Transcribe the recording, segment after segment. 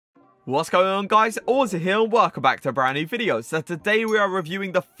What's going on, guys? Auzio here and welcome back to a brand new video. So today we are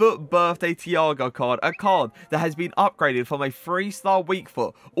reviewing the FUT birthday Thiago card, a card that has been upgraded from a 3-star weak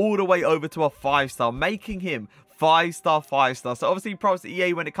foot all the way over to a 5-star, making him 5-star. So obviously props to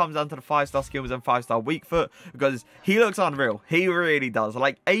EA when it comes down to the 5-star skills and 5-star weak foot, because he looks unreal. He really does.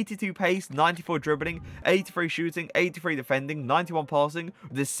 Like 82 pace, 94 dribbling, 83 shooting, 83 defending, 91 passing,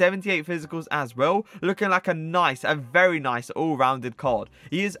 with 78 physicals as well. Looking like a very nice all-rounded card.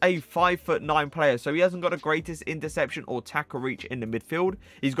 He is a 5'9" player, so he hasn't got the greatest interception or tackle reach in the midfield.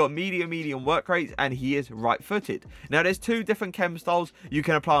 He's got medium work rates, and he is right-footed. Now there's two different chem styles you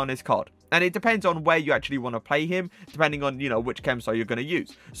can apply on this card. And it depends on where you actually want to play him, depending on, which chem style you're going to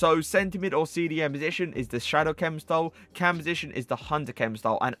use. So, centre mid or CDM position is the Shadow chem style. Cam position is the Hunter chem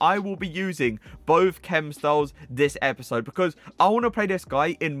style. And I will be using both chem styles this episode because I want to play this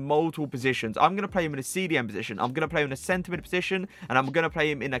guy in multiple positions. I'm going to play him in a CDM position. I'm going to play him in a centre mid position. And I'm going to play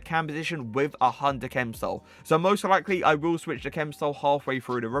him in a cam position with a Hunter chem style. So, most likely, I will switch the chem style halfway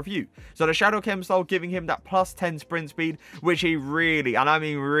through the review. So, the Shadow chem style giving him that plus 10 sprint speed, which he really, and I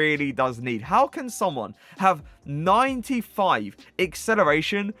mean really does need. How can someone have 95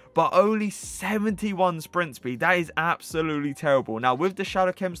 acceleration but only 71 sprint speed? That is absolutely terrible. Now with the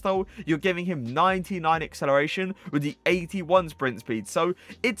Shadow chem style, you're giving him 99 acceleration with the 81 sprint speed, so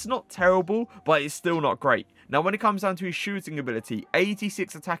it's not terrible, but it's still not great. Now when it comes down to his shooting ability,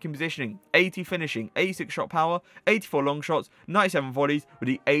 86 attacking positioning, 80 finishing, 86 shot power, 84 long shots, 97 volleys with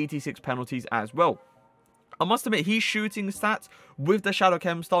the 86 penalties as well. I must admit, his shooting stats with the Shadow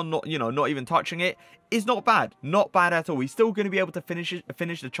chem style, not even touching it, is not bad. Not bad at all. He's still going to be able to finish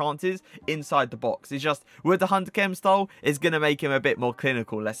the chances inside the box. It's just, with the Hunter chem style, it's going to make him a bit more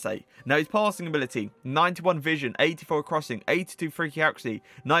clinical, let's say. Now, his passing ability, 91 vision, 84 crossing, 82 free kick accuracy,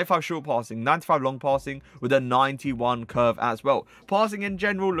 95 short passing, 95 long passing, with a 91 curve as well. Passing in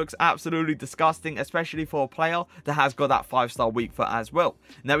general looks absolutely disgusting, especially for a player that has got that 5-star weak foot as well.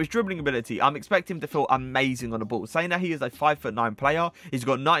 Now, his dribbling ability, I'm expecting him to feel amazing on the ball. Saying that he is a 5'9" player, he's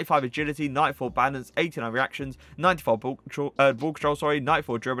got 95 agility, 94 balance, 89 reactions, 94 ball control,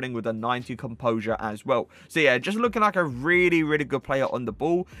 94 dribbling with a 90 composure as well. So yeah, just looking like a really good player on the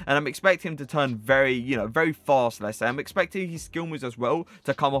ball, and I'm expecting him to turn very fast, let's say. I'm expecting his skill moves as well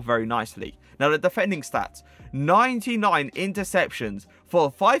to come off very nicely. Now the defending stats, 99 interceptions for a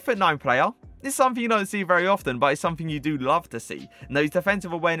 5'9" player. It's something you don't see very often, but it's something you do love to see. Now, his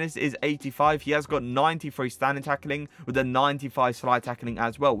defensive awareness is 85. He has got 93 standing tackling with a 95 slide tackling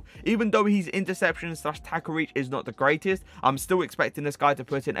as well. Even though his interception / tackle reach is not the greatest, I'm still expecting this guy to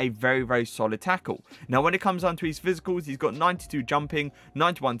put in a very solid tackle. Now, when it comes down to his physicals, he's got 92 jumping,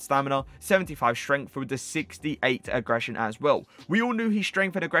 91 stamina, 75 strength with the 68 aggression as well. We all knew his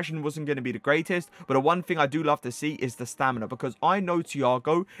strength and aggression wasn't going to be the greatest, but the one thing I do love to see is the stamina, because I know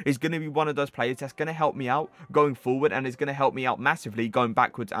Thiago is going to be one of those players that's going to help me out going forward, and is going to help me out massively going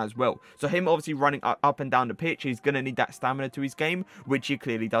backwards as well. So him obviously running up and down the pitch, he's going to need that stamina to his game, which he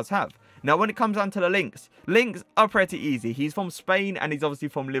clearly does have. Now when it comes down to the links are pretty easy. He's from Spain and he's obviously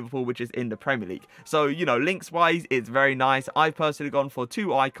from Liverpool, which is in the Premier League. So, links wise, it's very nice. I've personally gone for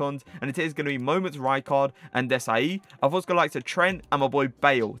 2 icons, and it is going to be Moments Rijkaard and Desai. I've also got like to Trent and my boy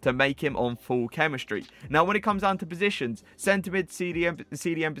Bale to make him on full chemistry. Now when it comes down to positions, centre mid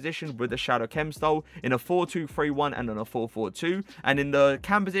CDM position with the Shadow chem style in a 4-2-3-1 and on a 4-4-2, and in the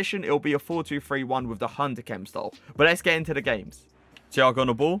cam position it'll be a 4-2-3-1 with the Hunter chem style. But let's get into the games. Thiago on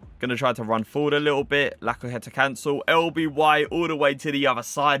the ball, gonna try to run forward a little bit. LAKEY had to cancel. LBY all the way to the other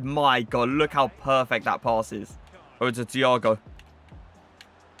side. My god, look how perfect that pass is. Over to Thiago.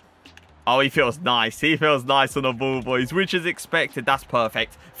 Oh, he feels nice. He feels nice on the ball, boys, which is expected. That's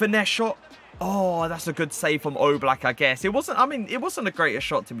perfect. Finesse shot. Oh, that's a good save from Oblak, I guess. It wasn't the greatest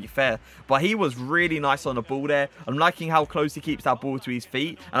shot, to be fair, but he was really nice on the ball there. I'm liking how close he keeps that ball to his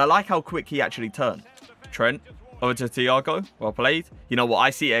feet, and I like how quick he actually turned. Trent, over to Thiago. Well played. You know what? I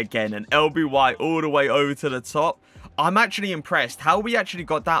see it again. An LBY all the way over to the top. I'm actually impressed. How we actually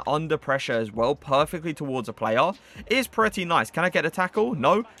got that under pressure as well, perfectly towards a player, is pretty nice. Can I get a tackle?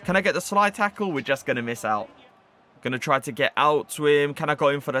 No. Can I get the slide tackle? We're just going to miss out. Going to try to get out to him. Can I go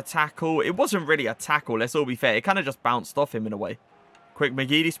in for the tackle? It wasn't really a tackle, let's all be fair. It kind of just bounced off him in a way. Quick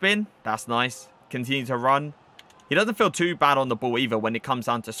McGeady spin. That's nice. Continue to run. He doesn't feel too bad on the ball either when it comes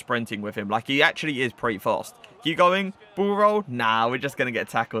down to sprinting with him. Like, he actually is pretty fast. Keep going. Ball roll. Nah, we're just going to get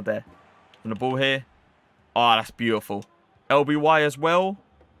tackled there. On the ball here. Oh, that's beautiful. LBY as well.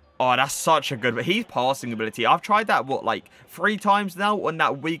 Oh, that's such a good... But he's passing ability. I've tried that, what, like 3 times now on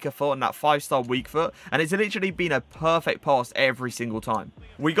that weaker foot, on that 5-star weak foot. And it's literally been a perfect pass every single time.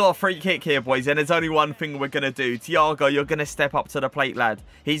 We got a free kick here, boys. And there's only one thing we're going to do. Thiago, you're going to step up to the plate, lad.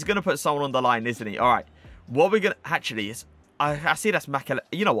 He's going to put someone on the line, isn't he? All right. What we're going to... Actually, I see that's Makala.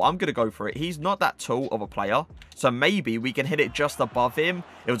 You know what? I'm going to go for it. He's not that tall of a player. So maybe we can hit it just above him.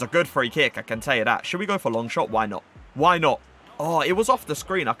 It was a good free kick, I can tell you that. Should we go for a long shot? Why not? Why not? Oh, it was off the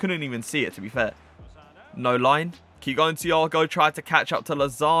screen. I couldn't even see it, to be fair. No line. Keep going, Thiago. Try to catch up to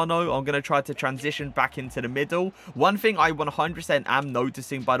Lozano. I'm going to try to transition back into the middle. One thing I 100% am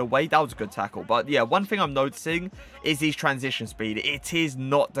noticing, by the way, that was a good tackle. But yeah, one thing I'm noticing is his transition speed. It is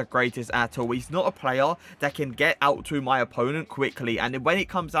not the greatest at all. He's not a player that can get out to my opponent quickly. And when it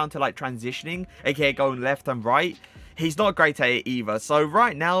comes down to like transitioning, aka going left and right, he's not great at it either. So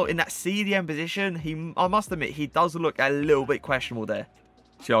right now, in that CDM position, I must admit, he does look a little bit questionable there.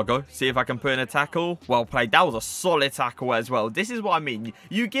 Thiago, see if I can put in a tackle. Well played. That was a solid tackle as well. This is what I mean.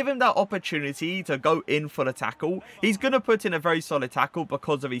 You give him that opportunity to go in for the tackle. He's going to put in a very solid tackle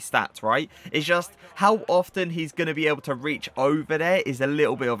because of his stats, right? It's just how often he's going to be able to reach over there is a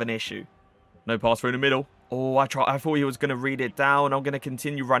little bit of an issue. No pass through the middle. Oh, I thought he was going to read it down. I'm going to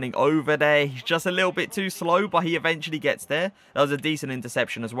continue running over there. He's just a little bit too slow, but he eventually gets there. That was a decent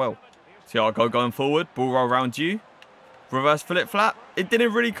interception as well. Thiago going forward. Ball roll around you. Reverse flip-flap. It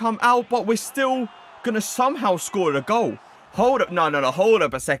didn't really come out, but we're still going to somehow score the goal. Hold up. No. Hold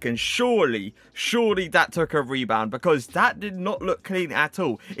up a second. Surely that took a rebound because that did not look clean at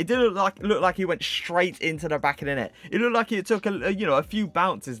all. It didn't look like he went straight into the back of the net. It looked like it took a few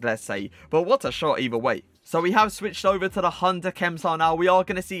bounces, let's say. But what a shot either way. So we have switched over to the Hunter Chem style now. We are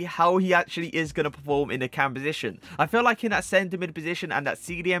going to see how he actually is going to perform in the cam position. I feel like in that centre mid position and that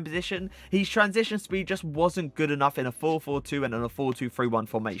CDM position, his transition speed just wasn't good enough in a 4-4-2 and in a 4-2-3-1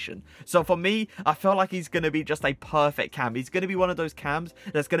 formation. So for me, I feel like he's going to be just a perfect cam. He's going to be one of those cams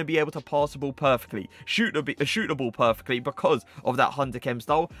that's going to be able to pass the ball perfectly, shoot the ball perfectly because of that Hunter Chem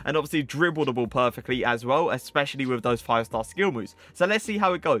style, and obviously dribble the ball perfectly as well, especially with those 5-star skill moves. So let's see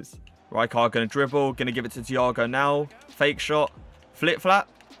how it goes. Right card, going to dribble. Going to give it to Thiago now. Fake shot. Flip-flap.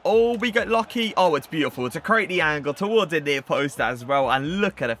 Oh, we get lucky. Oh, it's beautiful. To create the angle towards the near post as well. And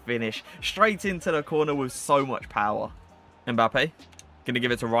look at the finish. Straight into the corner with so much power. Mbappe. Going to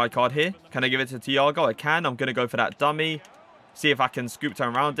give it to right card here. Can I give it to Thiago? I can. I'm going to go for that dummy. See if I can scoop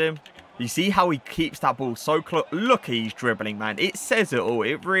turn around him. You see how he keeps that ball so close. Look, he's dribbling, man. It says it all.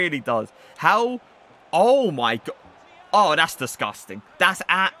 It really does. How? Oh, my God. Oh, that's disgusting. That's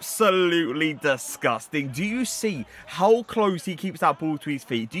absolutely disgusting. Do you see how close he keeps that ball to his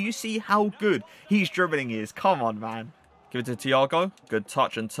feet? Do you see how good his dribbling is? Come on, man. Give it to Thiago. Good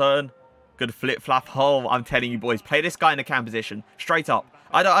touch and turn. Good flip-flap. Oh, I'm telling you, boys. Play this guy in a cam position. Straight up.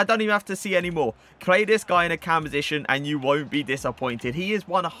 I don't even have to see anymore. Play this guy in a cam position and you won't be disappointed. He is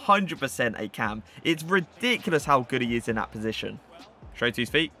 100% a cam. It's ridiculous how good he is in that position. Straight to his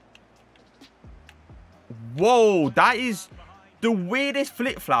feet. Whoa, that is the weirdest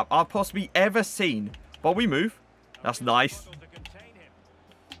flip-flap I've possibly ever seen. But we move. That's nice.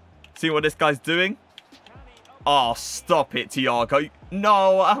 See what this guy's doing? Oh, stop it, Thiago.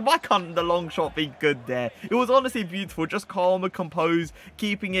 No, why can't the long shot be good there? It was honestly beautiful. Just calm and composed.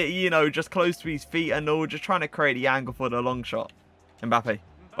 Keeping it, just close to his feet and all. Just trying to create the angle for the long shot. Mbappe.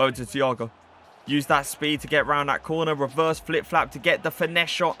 Over to Thiago. Use that speed to get around that corner. Reverse flip-flap to get the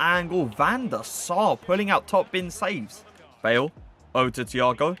finesse shot angle. Van der Sar pulling out top bin saves. Bale. Over to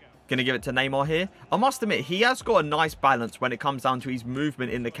Thiago. Going to give it to Mohr here. I must admit, he has got a nice balance when it comes down to his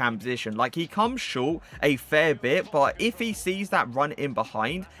movement in the cam position. Like, he comes short a fair bit, but if he sees that run in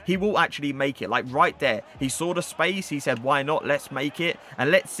behind, he will actually make it. Like, right there. He saw the space. He said, why not? Let's make it.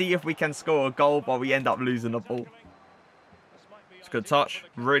 And let's see if we can score a goal, but we end up losing the ball. Good touch.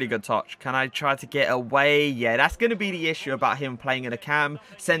 Really good touch. Can I try to get away? Yeah, that's going to be the issue about him playing in a cam,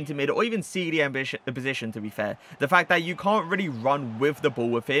 centre mid, or even CDM position, to be fair. The fact that you can't really run with the ball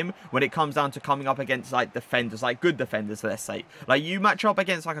with him when it comes down to coming up against, like, defenders, like good defenders, let's say. Like, you match up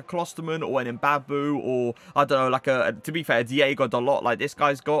against, like, a Klosterman or an Mbabu or, I don't know, like, to be fair, Diego Dalot, like this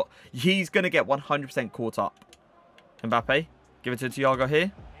guy's got, he's going to get 100% caught up. Mbappe. Give it to Thiago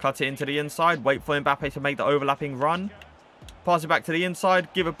here. Cut it into the inside. Wait for Mbappe to make the overlapping run. Pass it back to the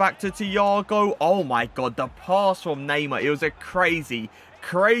inside. Give it back to Thiago. Oh my God. The pass from Mohr. It was a crazy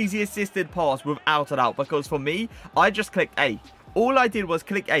assisted pass without a doubt. Because for me, I just clicked A. All I did was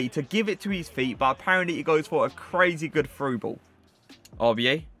click A to give it to his feet. But apparently it goes for a crazy good through ball.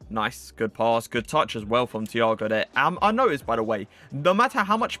 RBA. Nice. Good pass. Good touch as well from Thiago there. I noticed, by the way, no matter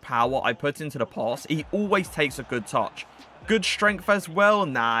how much power I put into the pass, he always takes a good touch. good strength as well.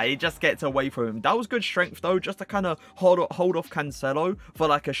 Nah, he just gets away from him. That was good strength though, just to kind of hold off Cancelo for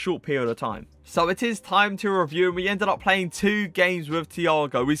like a short period of time. So it is time to review, and we ended up playing 2 games with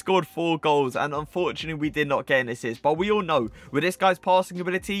Thiago. We scored 4 goals, and unfortunately we did not get an assist. But we all know, with this guy's passing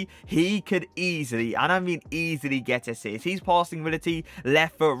ability, he could easily, and I mean easily, get assists. His passing ability,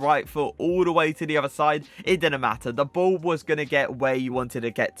 left foot, right foot, all the way to the other side, it didn't matter. The ball was going to get where you wanted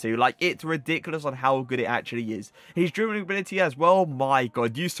to get to. Like, it's ridiculous on how good it actually is. His dribbling ability as well, my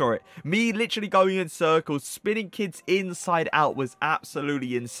god, you saw it. Me literally going in circles, spinning kids inside out was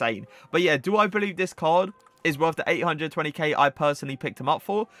absolutely insane. But yeah, do I believe this card is worth the 820k I personally picked him up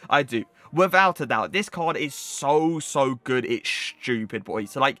for? I do. Without a doubt. This card is so good. It's stupid,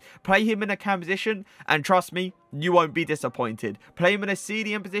 boys. So, like, play him in a cam position, and trust me, you won't be disappointed. Play him in a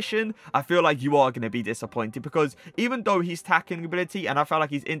CDM position, I feel like you are going to be disappointed, because even though his tackling ability and I felt like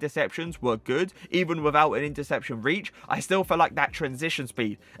his interceptions were good, even without an interception reach, I still felt like that transition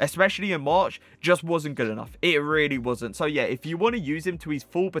speed, especially in March, just wasn't good enough. It really wasn't. So yeah, if you want to use him to his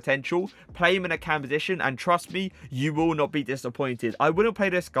full potential, play him in a cam position, and trust me, you will not be disappointed. I wouldn't play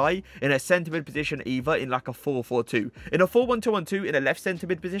this guy in a centre mid position either, in like a 4-4-2. In a 4-1-2-1-2 in a left centre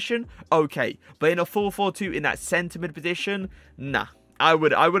mid position, okay, but in a 4-4-2 in that centre mid position, nah, I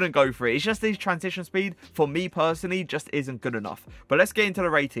wouldn't go for it. It's just his transition speed, for me personally, just isn't good enough. But let's get into the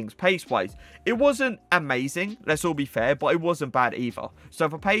ratings. Pace wise, it wasn't amazing, let's all be fair, but it wasn't bad either. So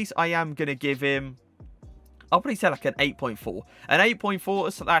for pace, I am gonna give him, I'll probably say like an 8.4. An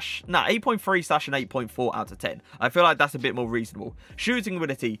 8.4 slash, nah, 8.3 slash an 8.4 out of 10. I feel like that's a bit more reasonable. Shooting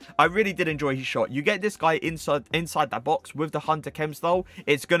ability, I really did enjoy his shot. You get this guy inside that box with the Hunter Chem style,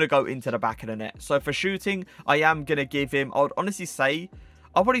 it's going to go into the back of the net. So for shooting, I am going to give him, I would honestly say,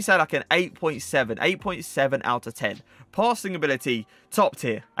 I'll probably say like an 8.7 out of 10. Passing ability, top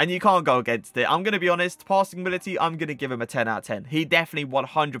tier, and you can't go against it. I'm going to be honest, passing ability, I'm going to give him a 10 out of 10. He definitely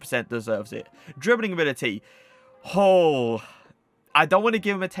 100% deserves it. Dribbling ability, oh, I don't want to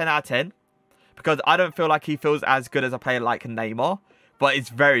give him a 10 out of 10 because I don't feel like he feels as good as a player like Neymar. But it's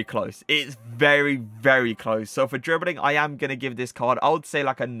very close. It's very close. So for dribbling, I am going to give this card, I would say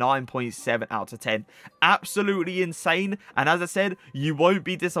like a 9.7 out of 10. Absolutely insane. And as I said, you won't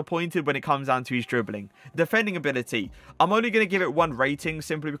be disappointed when it comes down to his dribbling. Defending ability, I'm only going to give it 1 rating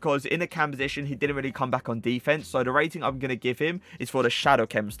simply because in the cam position, he didn't really come back on defense. So the rating I'm going to give him is for the Shadow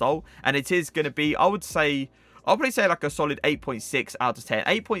Chem style. And it is going to be, I would say, I'll probably say like a solid 8.6 out of 10.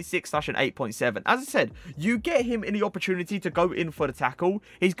 8.6 slash an 8.7. As I said, you get him in the opportunity to go in for the tackle.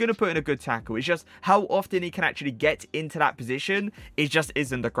 He's going to put in a good tackle. It's just how often he can actually get into that position, it just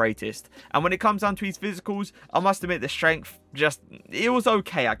isn't the greatest. And when it comes down to his physicals, I must admit the strength, just, it was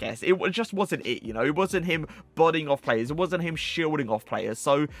okay, I guess. It just wasn't it, you know. It wasn't him bodying off players. It wasn't him shielding off players.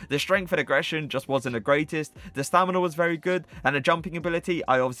 So the strength and aggression just wasn't the greatest. The stamina was very good. And the jumping ability,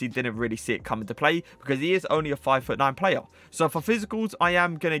 I obviously didn't really see it come into play because he is only a 5'9" player. So for physicals, I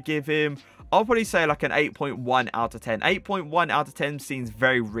am going to give him, I'll probably say like an 8.1 out of 10. 8.1 out of 10 seems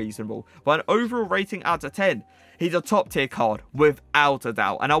very reasonable. But an overall rating out of 10, he's a top tier card without a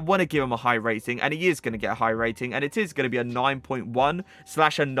doubt. And I want to give him a high rating. And he is going to get a high rating. And it is going to be a 9.1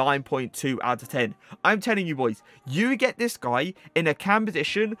 slash a 9.2 out of 10. I'm telling you boys, you get this guy in a cam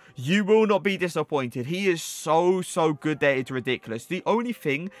position, you will not be disappointed. He is so good there. It's ridiculous. The only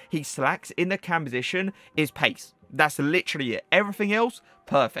thing he slacks in the cam position is pace. That's literally it. Everything else,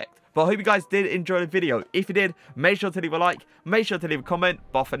 perfect. But I hope you guys did enjoy the video. If you did, make sure to leave a like, make sure to leave a comment.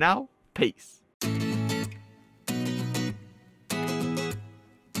 But for now, peace.